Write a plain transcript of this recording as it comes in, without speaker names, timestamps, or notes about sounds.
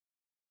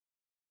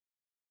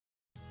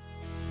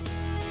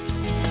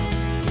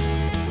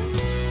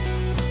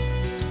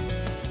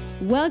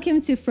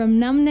Welcome to From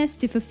Numbness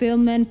to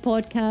Fulfillment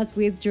podcast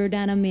with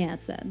Jordana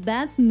Miazza.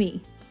 That's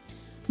me.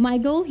 My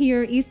goal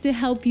here is to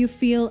help you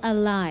feel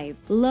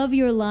alive, love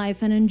your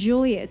life, and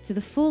enjoy it to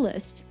the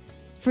fullest.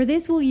 For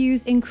this, we'll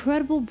use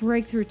incredible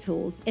breakthrough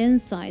tools,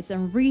 insights,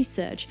 and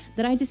research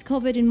that I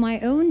discovered in my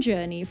own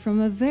journey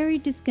from a very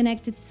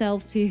disconnected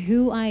self to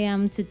who I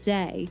am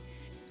today.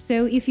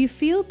 So if you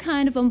feel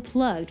kind of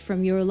unplugged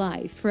from your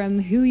life, from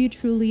who you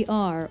truly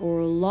are,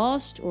 or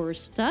lost or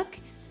stuck,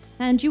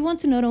 and you want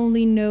to not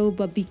only know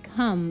but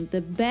become the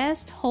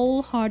best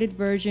wholehearted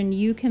version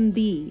you can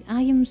be,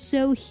 I am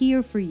so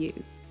here for you.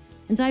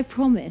 And I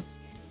promise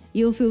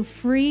you'll feel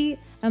free,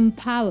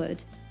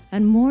 empowered,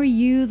 and more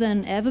you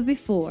than ever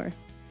before.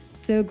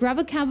 So grab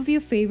a cup of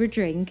your favorite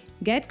drink,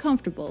 get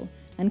comfortable,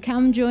 and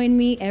come join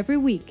me every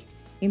week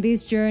in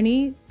this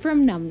journey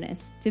from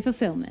numbness to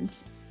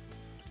fulfillment.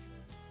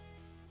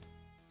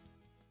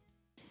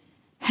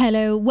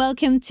 Hello,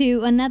 welcome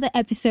to another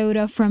episode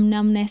of From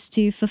Numbness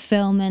to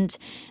Fulfillment.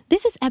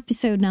 This is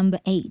episode number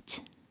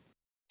 8.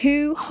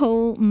 2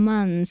 whole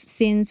months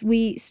since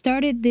we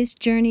started this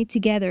journey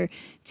together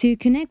to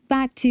connect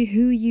back to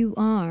who you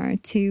are,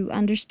 to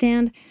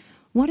understand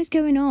what is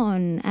going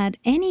on at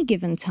any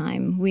given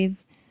time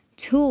with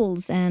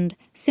tools and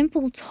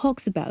simple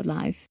talks about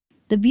life,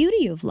 the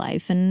beauty of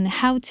life and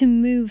how to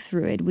move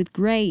through it with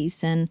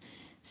grace and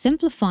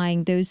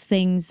simplifying those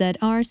things that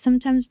are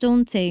sometimes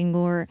daunting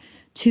or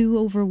too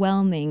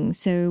overwhelming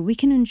so we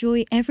can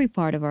enjoy every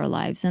part of our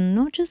lives and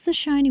not just the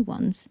shiny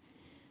ones.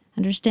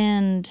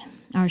 Understand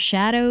our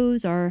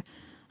shadows, our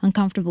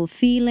uncomfortable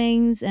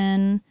feelings,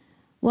 and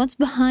what's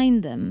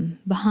behind them,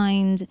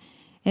 behind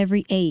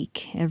every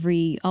ache,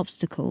 every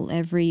obstacle,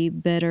 every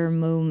bitter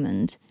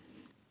moment.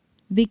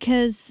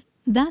 Because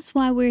that's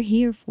why we're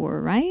here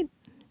for, right?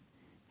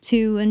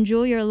 To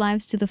enjoy our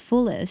lives to the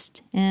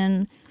fullest.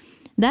 And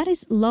that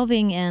is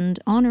loving and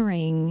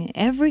honoring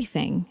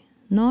everything.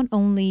 Not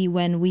only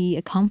when we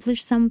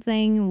accomplish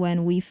something,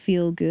 when we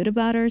feel good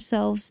about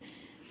ourselves.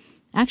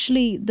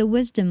 Actually, the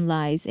wisdom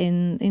lies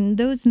in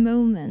those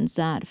moments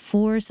that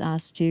force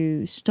us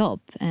to stop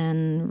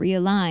and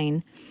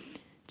realign,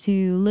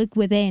 to look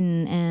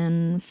within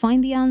and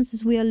find the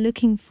answers we are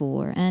looking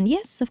for. And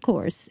yes, of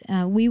course,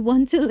 we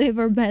want to live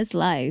our best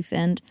life.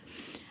 And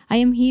I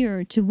am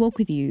here to walk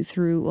with you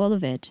through all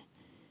of it,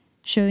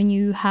 showing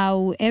you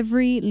how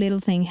every little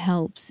thing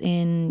helps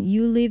in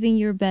you living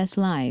your best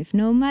life,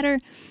 no matter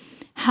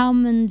how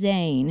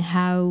mundane,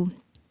 how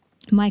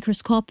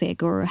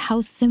microscopic, or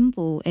how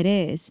simple it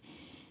is.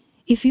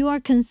 If you are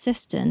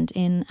consistent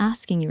in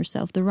asking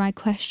yourself the right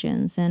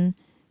questions and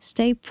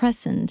stay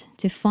present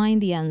to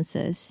find the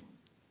answers,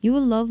 you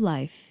will love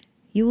life.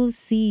 You will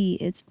see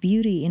its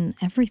beauty in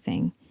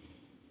everything.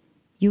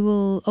 You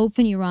will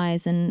open your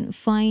eyes and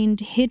find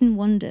hidden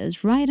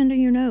wonders right under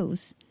your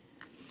nose.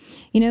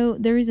 You know,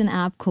 there is an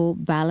app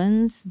called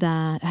Balance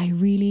that I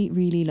really,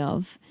 really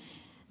love.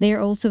 They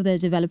are also the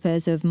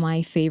developers of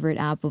my favorite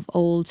app of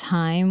all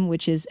time,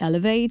 which is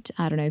Elevate.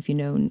 I don't know if you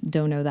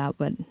don't know that,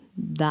 but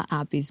that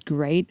app is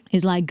great.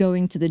 It's like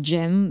going to the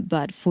gym,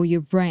 but for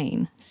your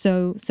brain.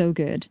 So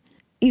good.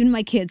 Even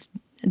my kids,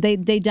 they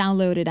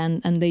download it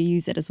and they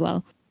use it as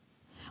well.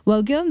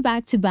 Well, going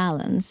back to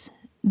Balance,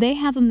 they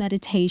have a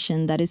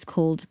meditation that is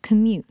called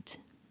Commute.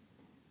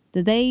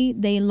 The day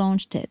they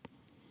launched it,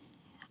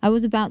 I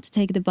was about to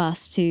take the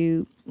bus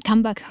to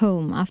come back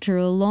home after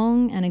a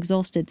long and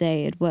exhausted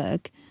day at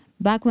work,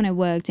 back when I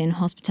worked in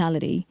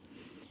hospitality.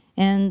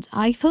 And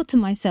I thought to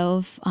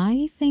myself,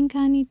 I think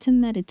I need to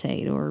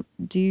meditate or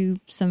do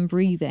some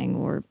breathing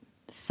or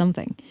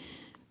something,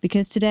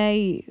 because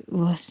today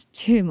was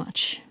too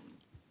much.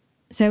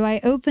 So I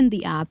opened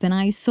the app and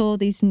I saw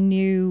this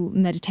new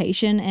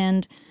meditation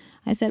and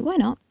I said, why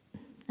not?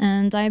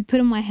 And I put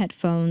on my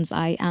headphones.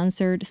 I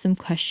answered some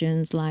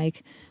questions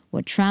like,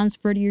 what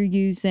transport you're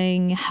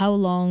using, how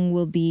long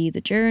will be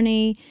the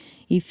journey,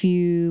 if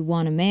you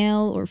want a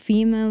male or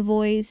female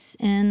voice.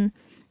 And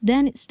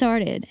then it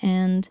started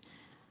and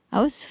I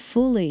was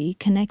fully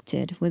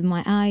connected with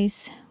my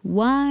eyes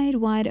wide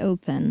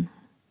open,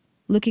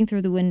 looking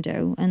through the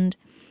window, and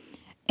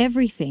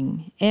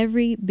everything,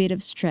 every bit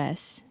of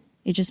stress,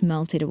 it just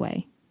melted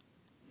away.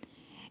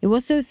 It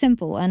was so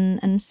simple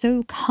and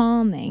so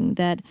calming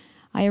that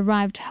I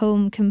arrived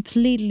home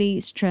completely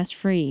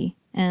stress-free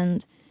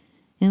and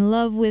in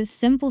love with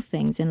simple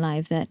things in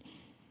life that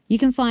you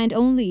can find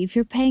only if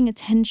you're paying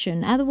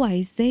attention.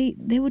 Otherwise, they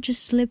would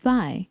just slip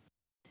by.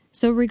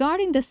 So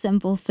regarding the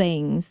simple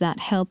things that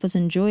help us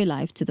enjoy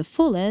life to the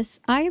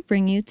fullest, I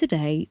bring you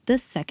today the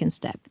second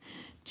step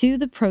to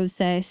the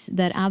process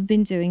that I've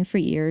been doing for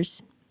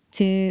years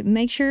to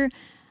make sure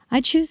I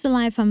choose the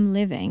life I'm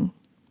living.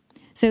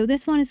 So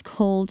this one is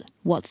called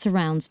What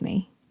Surrounds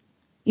Me.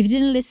 If you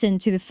didn't listen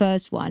to the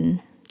first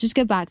one, just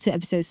go back to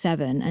episode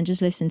 7 and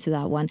just listen to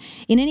that one.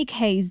 In any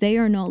case, they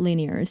are not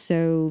linear,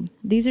 so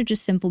these are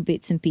just simple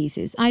bits and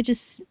pieces. I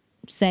just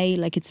say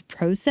like it's a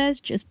process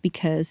just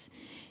because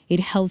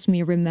it helps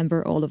me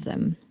remember all of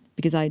them,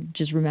 because I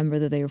just remember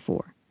that they are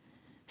 4.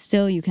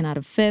 Still, you can add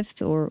a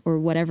fifth or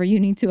whatever you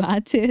need to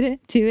add to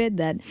it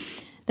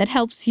that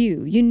helps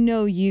you. You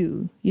know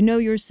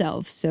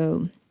yourself,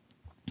 so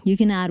you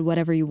can add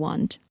whatever you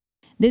want.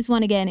 This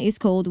one again is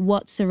called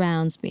What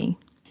Surrounds Me.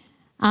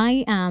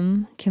 I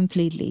am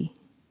completely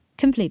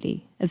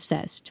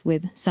obsessed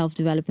with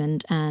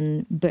self-development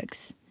and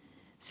books.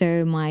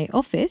 So my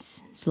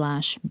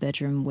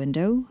office/bedroom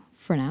window,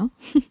 for now,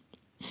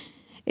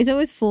 is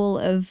always full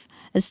of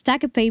a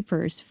stack of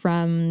papers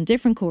from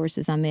different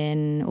courses I'm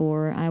in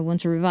or I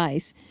want to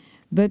revise.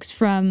 Books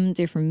from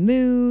different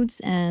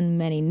moods and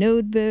many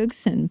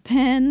notebooks and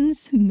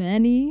pens.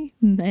 Many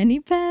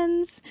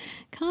pens.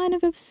 Kind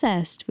of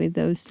obsessed with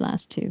those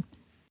last two.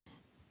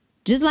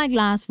 Just like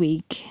last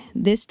week,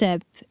 this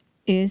step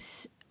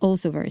is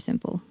also very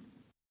simple.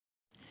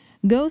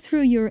 Go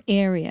through your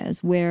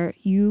areas where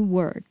you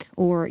work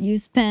or you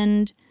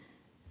spend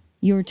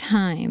your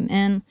time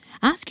and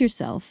ask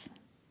yourself,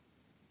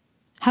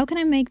 how can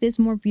I make this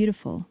more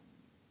beautiful?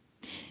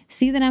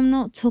 See that I'm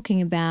not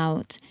talking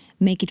about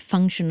make it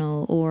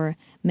functional or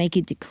make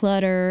it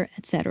declutter,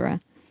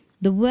 etc.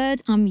 The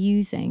word I'm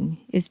using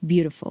is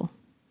beautiful.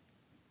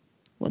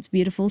 What's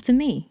beautiful to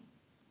me?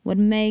 What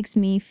makes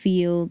me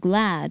feel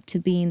glad to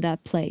be in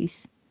that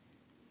place?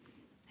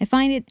 I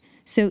find it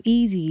so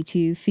easy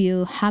to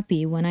feel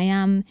happy when I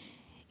am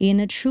in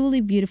a truly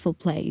beautiful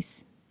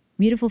place.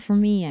 Beautiful for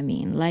me, I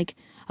mean, like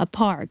a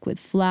park with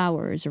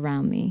flowers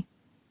around me.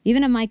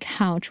 Even on my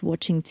couch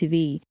watching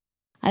TV,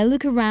 I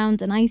look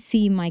around and I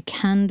see my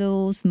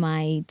candles,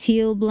 my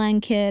teal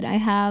blanket I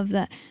have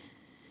that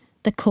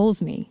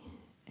calls me.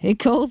 It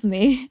calls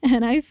me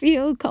and I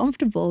feel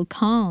comfortable,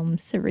 calm,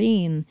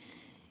 serene.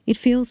 It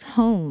feels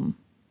home.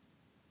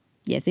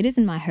 Yes, it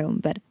isn't my home,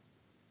 but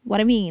what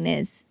I mean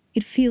is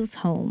it feels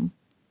home.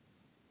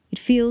 It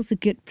feels a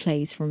good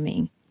place for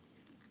me.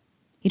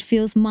 It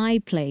feels my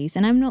place.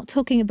 And I'm not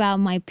talking about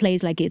my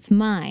place like it's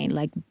mine,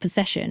 like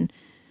possession.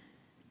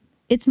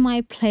 It's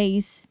my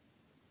place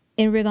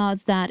in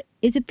regards that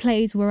it's a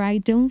place where I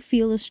don't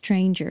feel a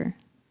stranger.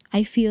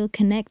 I feel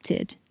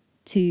connected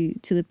to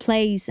the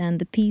place and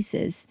the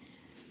pieces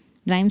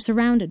that I'm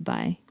surrounded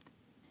by.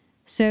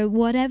 So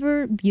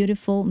whatever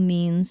beautiful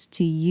means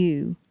to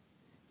you,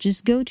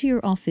 just go to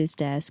your office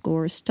desk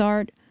or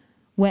start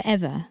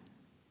wherever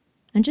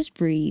and just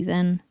breathe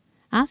and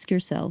ask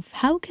yourself,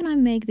 how can I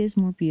make this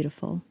more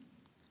beautiful?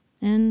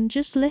 And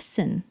just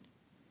listen.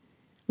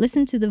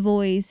 Listen to the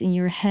voice in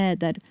your head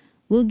that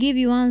will give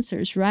you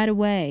answers right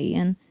away,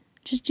 and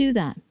just do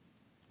that.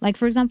 Like,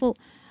 for example,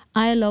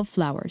 I love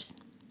flowers.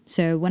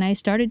 So when I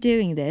started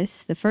doing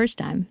this the first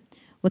time,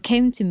 what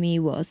came to me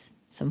was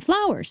some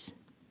flowers.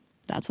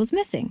 That's what's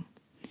missing.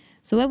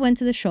 So I went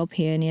to the shop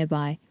here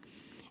nearby,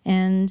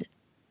 and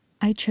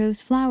I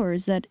chose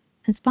flowers that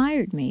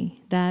inspired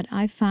me, that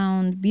I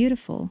found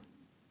beautiful.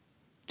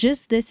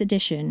 Just this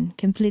edition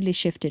completely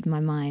shifted my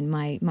mind,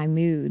 my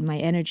mood, my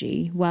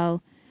energy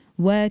while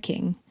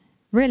working.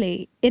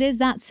 Really, it is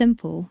that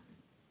simple.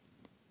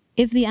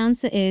 If the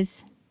answer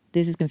is,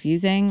 this is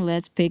confusing,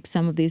 let's pick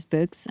some of these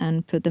books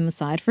and put them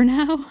aside for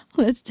now.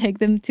 Let's take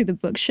them to the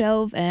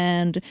bookshelf,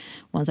 and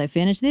once I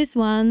finish these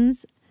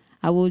ones,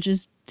 I will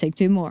just take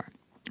 2 more.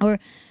 Or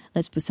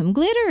let's put some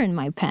glitter in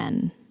my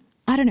pen.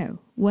 I don't know,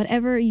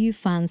 whatever you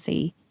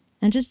fancy,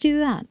 and just do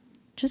that.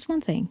 Just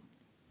one thing.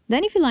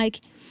 Then if you like,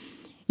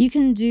 you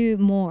can do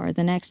more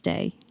the next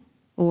day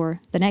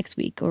or the next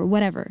week or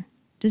whatever.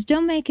 Just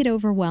don't make it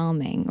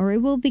overwhelming, or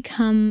it will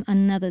become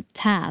another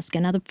task,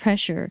 another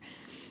pressure,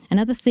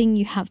 another thing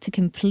you have to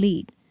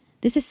complete.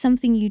 This is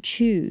something you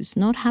choose,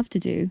 not have to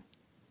do,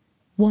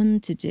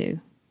 want to do.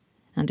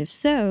 And if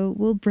so,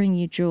 will bring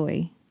you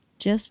joy.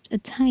 Just a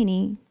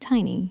tiny,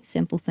 tiny,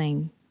 simple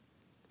thing.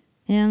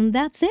 And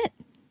that's it.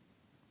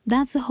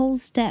 That's the whole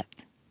step.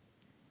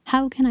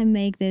 How can I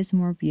make this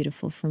more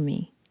beautiful for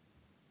me?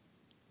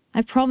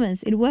 I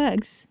promise it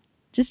works.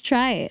 Just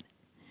try it.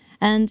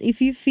 And if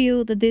you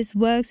feel that this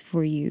works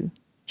for you,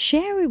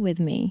 share it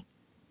with me.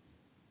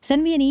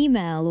 Send me an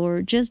email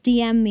or just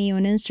DM me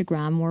on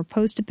Instagram or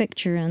post a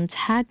picture and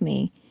tag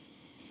me.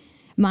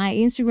 My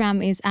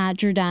Instagram is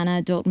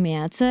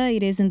 @jordana.meata.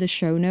 It is in the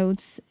show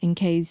notes in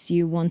case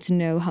you want to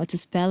know how to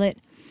spell it.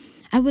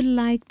 I would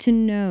like to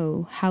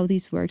know how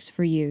this works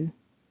for you.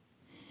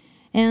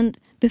 And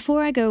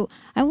before I go,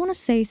 I want to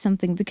say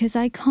something because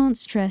I can't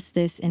stress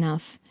this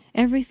enough.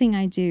 Everything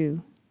I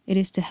do, it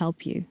is to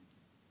help you.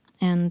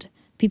 And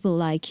people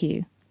like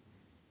you.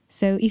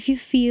 So if you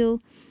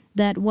feel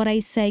that what I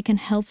say can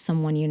help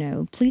someone you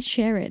know, please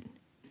share it.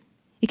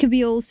 It could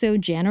be also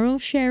general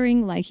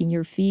sharing, like in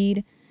your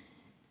feed.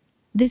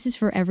 This is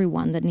for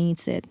everyone that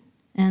needs it.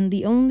 And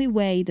the only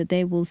way that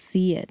they will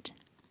see it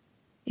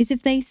is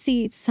if they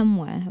see it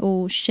somewhere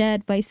or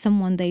shared by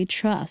someone they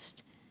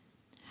trust.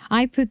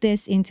 I put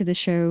this into the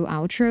show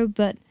outro,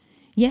 but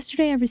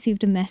yesterday I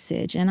received a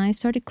message and I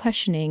started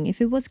questioning if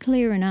it was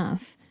clear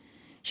enough.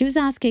 She was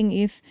asking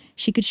if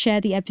she could share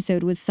the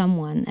episode with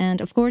someone, and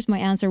of course my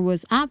answer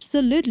was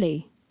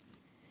absolutely.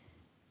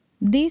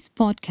 This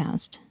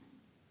podcast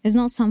is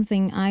not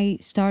something I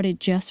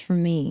started just for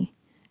me.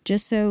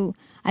 just so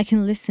I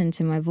can listen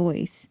to my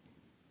voice.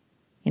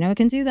 I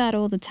can do that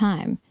all the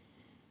time.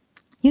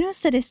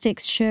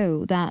 Statistics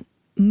show that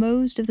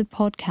most of the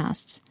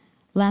podcasts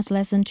last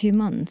less than 2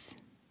 months,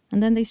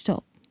 and then they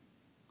stop.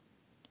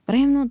 But I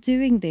am not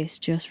doing this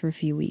just for a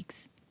few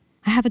weeks.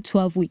 I have a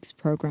 12 weeks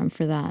program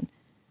for that.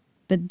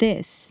 But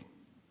this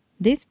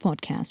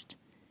podcast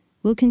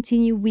will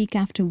continue week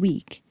after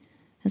week,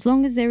 as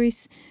long as there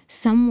is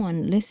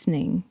someone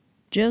listening,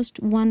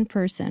 just one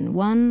person,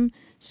 one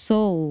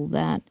soul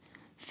that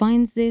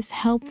finds this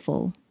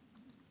helpful,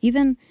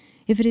 even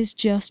if it is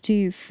just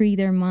to free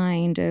their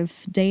mind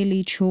of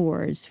daily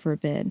chores for a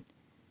bit.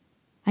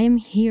 I am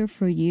here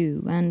for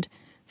you, and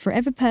for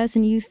every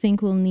person you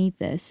think will need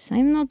this. I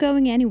am not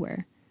going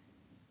anywhere.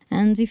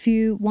 And if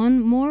you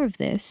want more of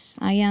this,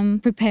 I am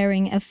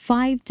preparing a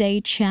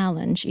 5-day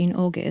challenge in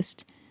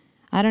August.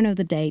 I don't know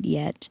the date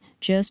yet,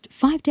 just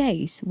 5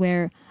 days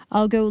where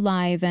I'll go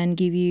live and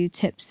give you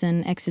tips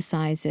and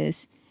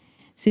exercises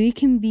so you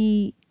can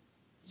be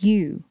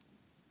you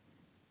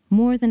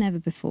more than ever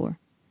before.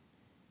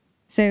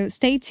 So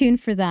stay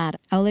tuned for that.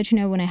 I'll let you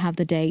know when I have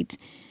the date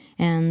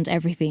and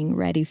everything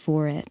ready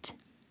for it.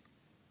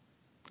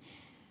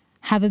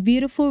 Have a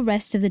beautiful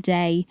rest of the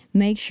day.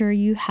 Make sure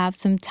you have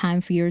some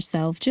time for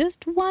yourself,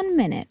 just 1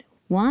 minute,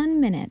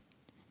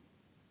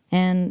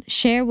 and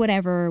share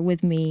whatever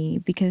with me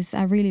because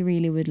I really,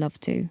 really would love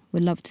to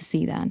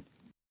see that.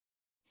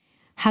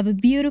 Have a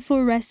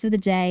beautiful rest of the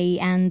day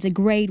and a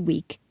great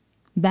week.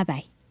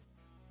 Bye-bye.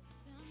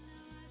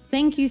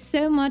 Thank you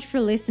so much for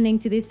listening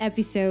to this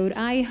episode.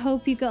 I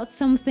hope you got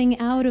something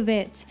out of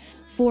it.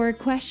 For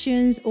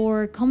questions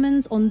or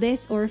comments on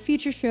this or a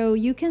future show,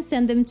 you can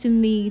send them to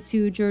me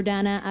to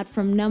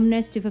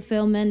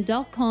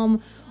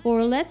Jordana@fromnumbnesstofulfillment.com,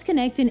 or let's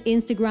connect in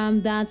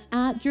Instagram, that's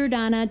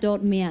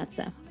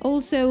 @Jordana.Miazza.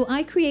 Also,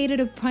 I created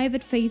a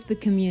private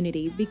Facebook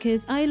community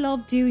because I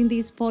love doing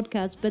these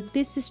podcasts, but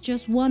this is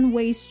just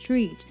one-way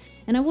street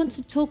and I want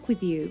to talk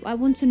with you. I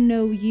want to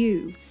know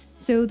you.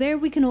 So there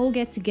we can all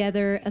get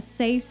together, a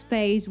safe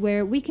space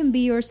where we can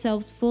be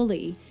ourselves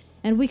fully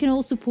and we can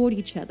all support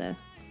each other.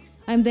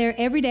 I'm there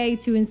every day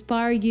to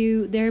inspire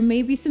you. There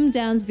may be some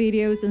dance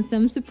videos and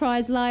some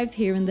surprise lives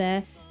here and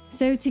there.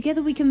 So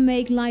together we can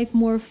make life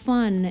more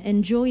fun,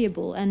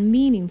 enjoyable and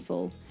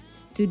meaningful.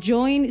 To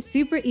join,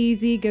 super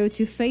easy, go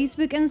to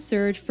Facebook and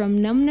search From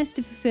Numbness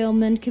to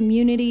Fulfillment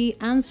Community,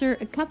 answer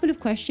a couple of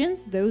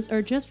questions, those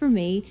are just for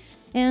me,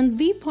 and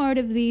be part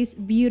of these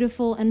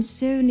beautiful and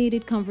so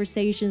needed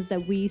conversations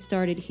that we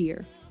started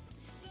here.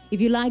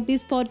 If you like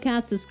this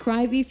podcast,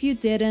 subscribe if you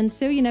didn't,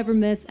 so you never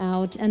miss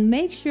out, and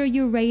make sure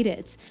you rate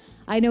it.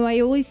 I know I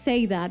always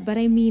say that, but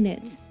I mean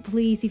it.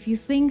 Please, if you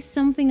think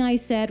something I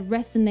said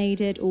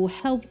resonated or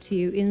helped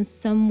you in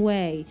some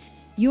way,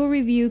 your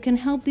review can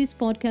help this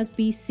podcast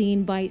be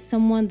seen by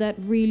someone that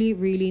really,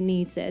 really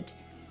needs it.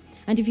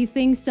 And if you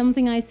think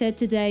something I said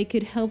today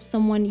could help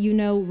someone you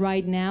know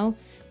right now,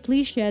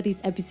 please share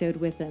this episode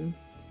with them.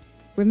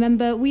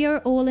 Remember, we are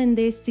all in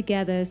this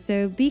together,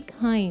 so be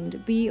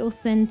kind, be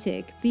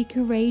authentic, be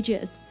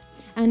courageous,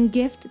 and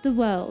gift the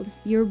world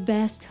your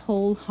best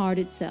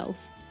wholehearted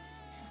self.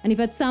 And if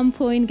at some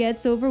point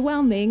gets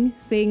overwhelming,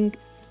 think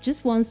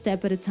just one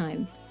step at a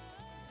time.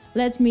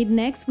 Let's meet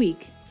next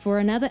week for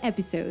another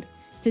episode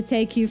to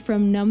take you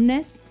from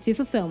numbness to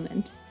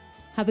fulfillment.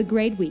 Have a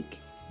great week.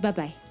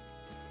 Bye-bye.